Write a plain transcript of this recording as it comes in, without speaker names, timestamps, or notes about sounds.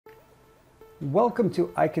Welcome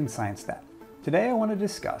to Icon Science Stat. Today I want to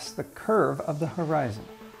discuss the curve of the horizon.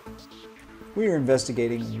 We are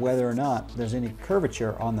investigating whether or not there's any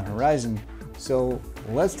curvature on the horizon, so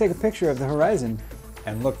let's take a picture of the horizon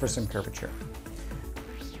and look for some curvature.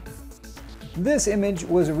 This image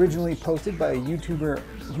was originally posted by a YouTuber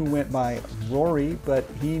who went by Rory, but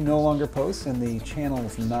he no longer posts and the channel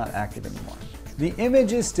is not active anymore. The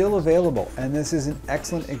image is still available, and this is an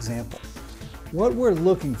excellent example. What we're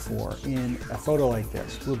looking for in a photo like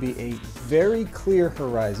this will be a very clear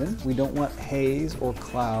horizon. We don't want haze or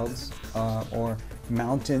clouds or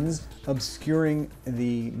mountains obscuring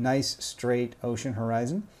the nice straight ocean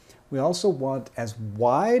horizon. We also want as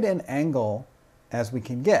wide an angle as we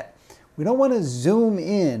can get. We don't want to zoom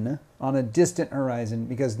in on a distant horizon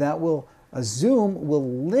because a zoom will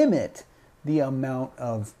limit the amount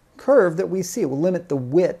of curve that we see. It will limit the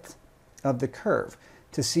width of the curve.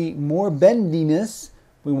 To see more bendiness,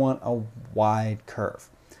 we want a wide curve.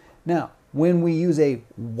 Now, when we use a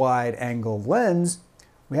wide angle lens,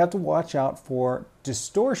 we have to watch out for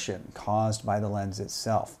distortion caused by the lens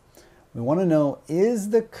itself. We want to know, is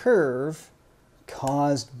the curve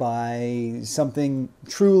caused by something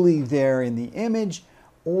truly there in the image,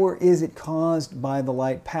 or is it caused by the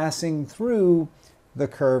light passing through the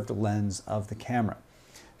curved lens of the camera?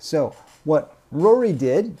 So what Rory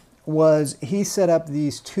did was he set up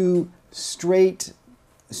these two straight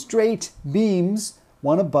beams,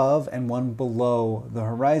 one above and one below the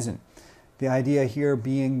horizon. The idea here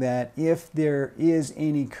being that if there is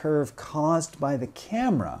any curve caused by the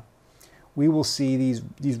camera, we will see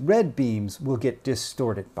these red beams will get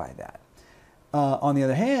distorted by that. On the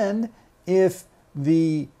other hand, if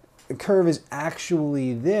the curve is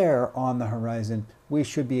actually there on the horizon, we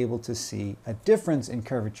should be able to see a difference in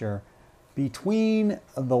curvature between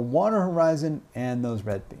the water horizon and those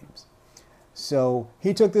red beams. So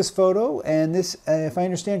he took this photo, and this, if I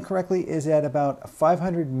understand correctly, is at about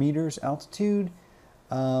 500 meters altitude,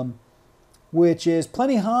 which is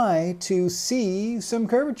plenty high to see some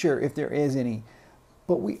curvature if there is any.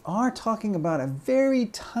 But we are talking about a very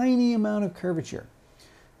tiny amount of curvature.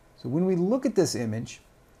 So when we look at this image,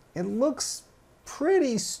 it looks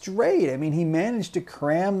pretty straight. I mean, he managed to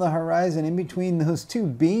cram the horizon in between those two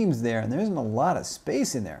beams there, and there isn't a lot of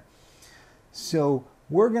space in there. So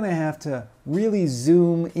we're going to have to really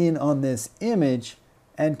zoom in on this image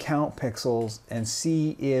and count pixels and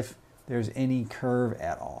see if there's any curve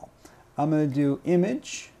at all. I'm going to do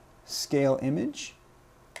image, scale image,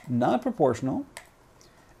 not proportional,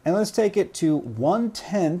 and let's take it to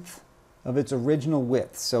 1/10 of its original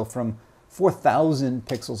width. So from 4,000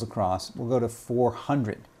 pixels across, we'll go to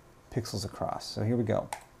 400 pixels across. So here we go.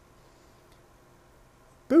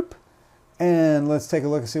 Boop. And let's take a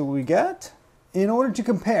look and see what we get. In order to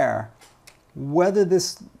compare whether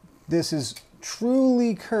this is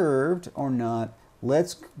truly curved or not,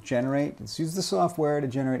 let's use the software to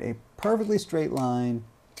generate a perfectly straight line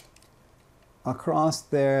across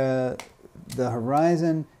the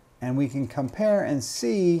horizon, and we can compare and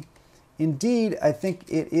see. Indeed, I think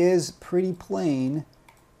it is pretty plain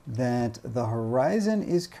that the horizon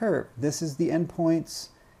is curved. This is the endpoints,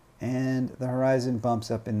 and the horizon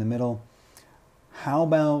bumps up in the middle. How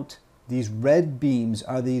about these red beams?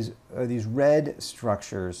 Are these red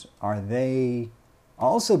structures, are they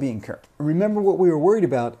also being curved? Remember what we were worried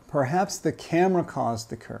about? Perhaps the camera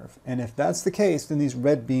caused the curve. And if that's the case, then these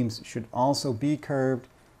red beams should also be curved.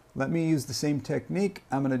 Let me use the same technique.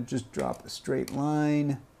 I'm going to just drop a straight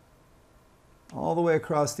line all the way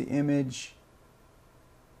across the image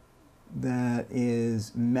that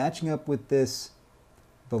is matching up with the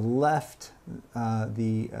left,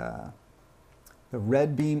 the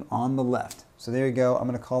red beam on the left. So there you go. I'm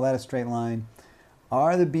going to call that a straight line.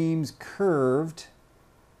 Are the beams curved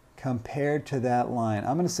compared to that line?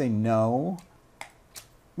 I'm going to say no.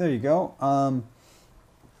 There you go.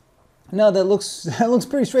 No, that looks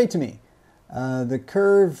pretty straight to me. The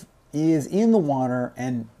curve is in the water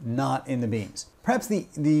and not in the beams. Perhaps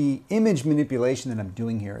the image manipulation that I'm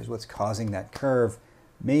doing here is what's causing that curve.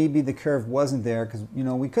 Maybe the curve wasn't there because, you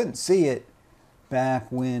know, we couldn't see it back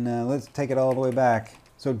when, let's take it all the way back.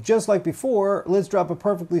 So just like before, let's drop a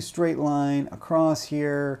perfectly straight line across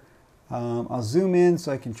here. I'll zoom in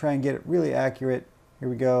so I can try and get it really accurate. Here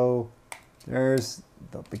we go. There's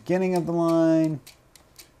the beginning of the line.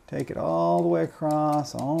 Take it all the way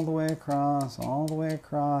across, all the way across, all the way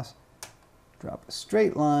across. Drop a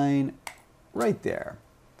straight line right there.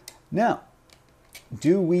 Now,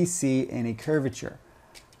 do we see any curvature?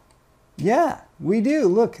 Yeah, we do.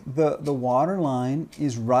 Look, the water line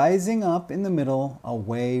is rising up in the middle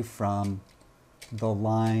away from the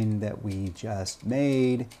line that we just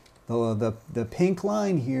made. The pink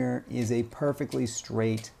line here is a perfectly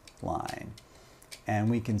straight line. And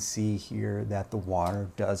we can see here that the water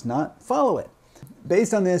does not follow it.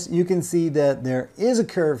 Based on this, you can see that there is a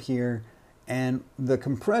curve here, and the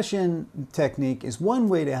compression technique is one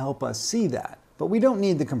way to help us see that. But we don't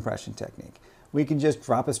need the compression technique. We can just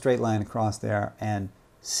drop a straight line across there and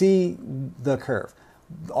see the curve.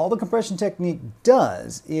 All the compression technique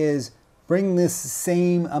does is bring this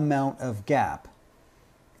same amount of gap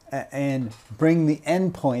and bring the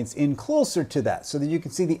endpoints in closer to that so that you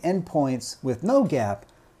can see the endpoints with no gap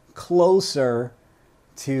closer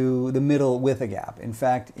to the middle with a gap. In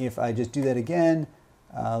fact, if I just do that again,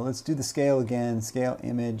 let's do the scale again, scale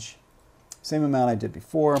image, same amount I did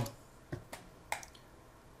before.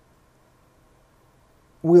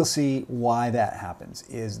 We'll see why that happens.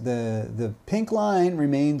 Is the pink line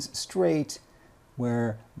remains straight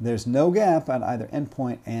where there's no gap on either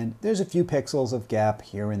endpoint, and there's a few pixels of gap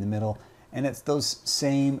here in the middle, and it's those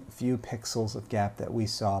same few pixels of gap that we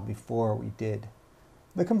saw before we did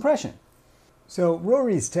the compression. So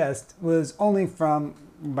Rory's test was only from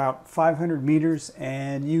about 500 meters,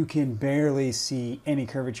 and you can barely see any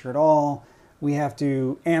curvature at all. We have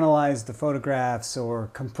to analyze the photographs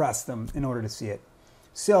or compress them in order to see it.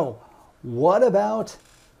 So what about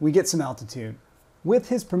we get some altitude? With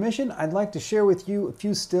his permission, I'd like to share with you a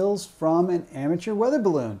few stills from an amateur weather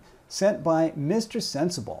balloon sent by Mr.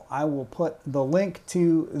 Sensible. I will put the link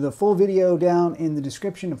to the full video down in the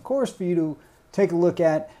description, of course, for you to take a look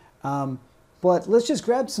at. But let's just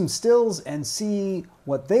grab some stills and see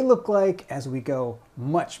what they look like as we go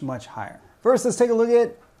much, much higher. First, let's take a look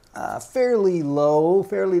at a fairly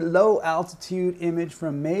low altitude image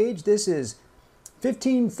from MAGE. This is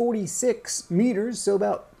 1546 meters, so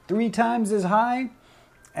about 3 times as high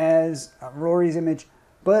as Rory's image.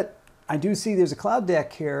 But I do see there's a cloud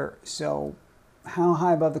deck here, so how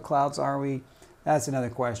high above the clouds are we? That's another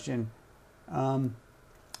question.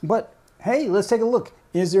 But hey, let's take a look.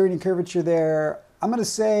 Is there any curvature there? I'm gonna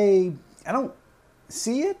say I don't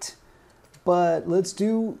see it, but let's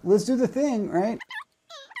do the thing, right?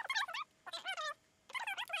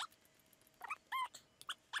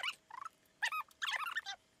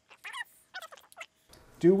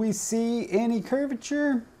 Do we see any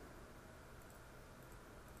curvature?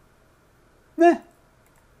 Nah. I'm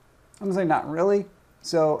gonna say not really.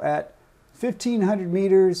 So at 1500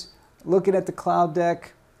 meters, looking at the cloud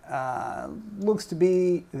deck, looks to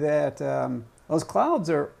be that those clouds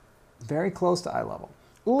are very close to eye level.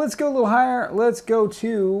 Let's go a little higher. Let's go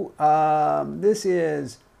to, this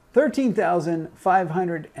is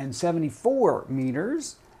 13,574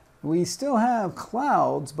 meters. We still have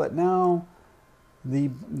clouds, but now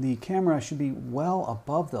the camera should be well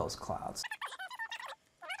above those clouds.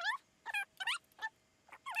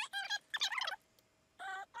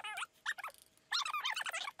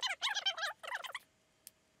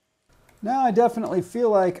 Now I definitely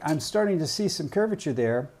feel like I'm starting to see some curvature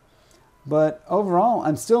there, but overall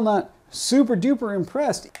I'm still not super duper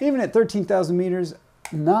impressed. Even at 13,000 meters,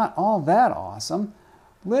 not all that awesome.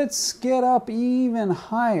 Let's get up even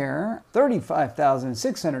higher,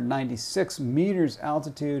 35,696 meters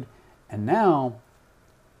altitude, and now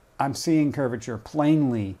I'm seeing curvature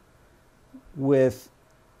plainly with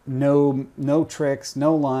no tricks,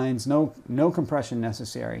 no lines, no compression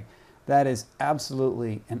necessary. That is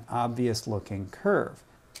absolutely an obvious looking curve.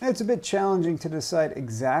 It's a bit challenging to decide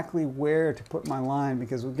exactly where to put my line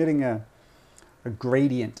because we're getting a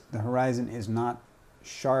gradient. The horizon is not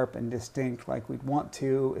sharp and distinct like we'd want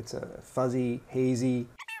to. It's a fuzzy, hazy.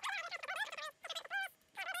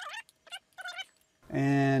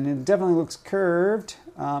 And it definitely looks curved.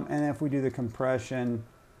 And if we do the compression,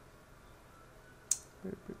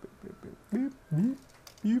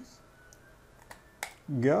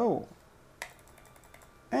 go.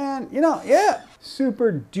 And, you know, yeah,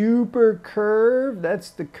 super duper curve. That's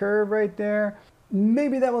the curve right there.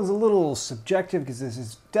 Maybe that was a little subjective because this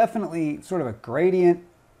is definitely sort of a gradient.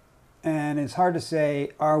 And it's hard to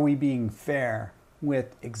say, are we being fair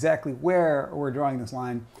with exactly where we're drawing this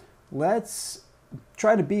line? Let's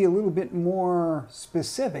try to be a little bit more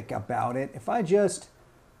specific about it. If I just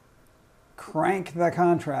crank the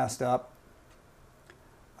contrast up,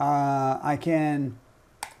 I can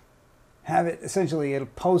have it essentially, it'll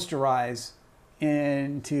posterize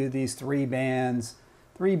into these three bands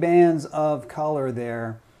of color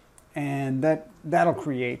there, and that'll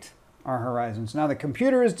create our horizons. Now the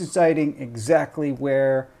computer is deciding exactly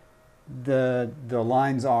where the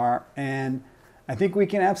lines are, and I think we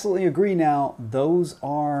can absolutely agree now those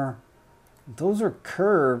are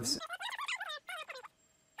curves.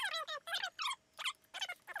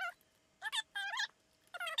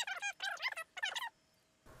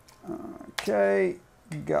 Okay,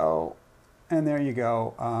 go. And there you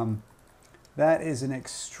go. That is an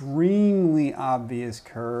extremely obvious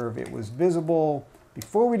curve. It was visible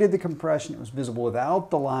before we did the compression. It was visible without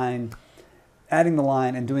the line. Adding the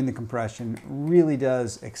line and doing the compression really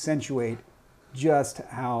does accentuate just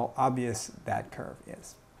how obvious that curve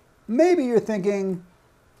is. Maybe you're thinking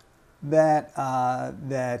that,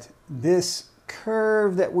 that this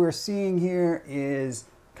curve that we're seeing here is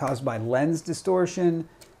caused by lens distortion.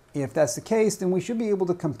 If that's the case, then we should be able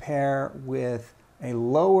to compare with a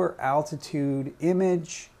lower altitude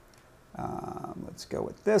image. Let's go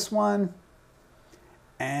with this one.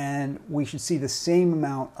 And we should see the same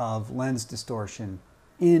amount of lens distortion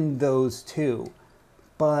in those two.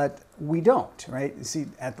 But we don't, right? You see,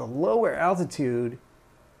 at the lower altitude,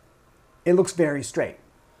 it looks very straight.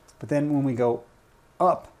 But then when we go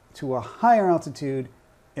up to a higher altitude,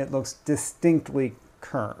 it looks distinctly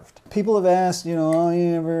curved. People have asked, you know, oh,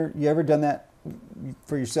 you ever done that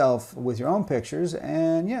for yourself with your own pictures?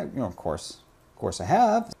 And yeah, you know, of course I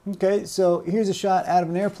have. Okay, so here's a shot out of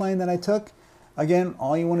an airplane that I took. Again,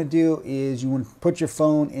 all you want to do is you want to put your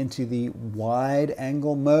phone into the wide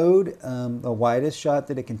angle mode, the widest shot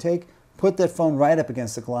that it can take. Put that phone right up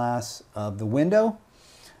against the glass of the window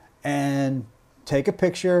and take a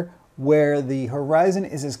picture where the horizon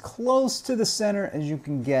is as close to the center as you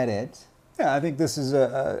can get it. Yeah, I think this is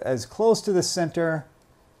as close to the center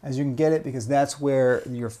as you can get it, because that's where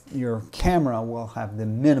your camera will have the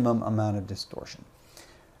minimum amount of distortion.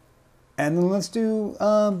 And then let's do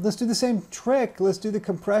the same trick. Let's do the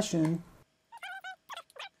compression.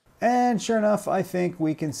 And sure enough, I think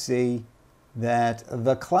we can see that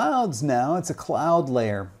the clouds now, it's a cloud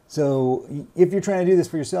layer. So if you're trying to do this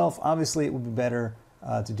for yourself, obviously it would be better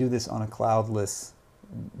to do this on a cloudless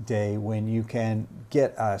day when you can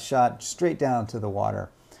get a shot straight down to the water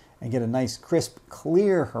and get a nice, crisp,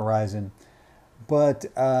 clear horizon. But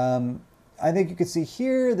I think you can see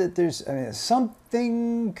here that there's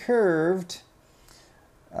something curved.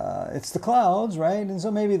 It's the clouds, right? And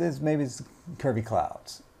so maybe it's curvy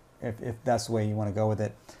clouds, if that's the way you want to go with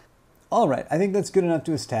it. All right, I think that's good enough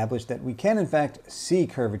to establish that we can in fact see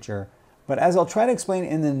curvature, but as I'll try to explain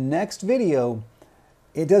in the next video,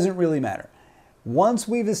 it doesn't really matter. Once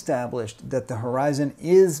we've established that the horizon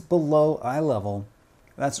is below eye level,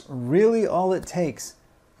 that's really all it takes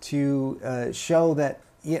to show that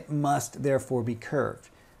it must therefore be curved,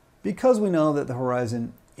 because we know that the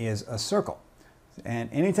horizon is a circle.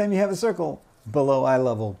 And anytime you have a circle below eye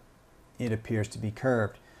level, it appears to be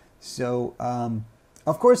curved. So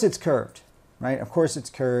of course it's curved, right? Of course it's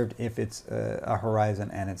curved if it's a horizon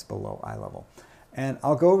and it's below eye level. And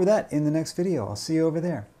I'll go over that in the next video. I'll see you over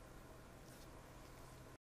there.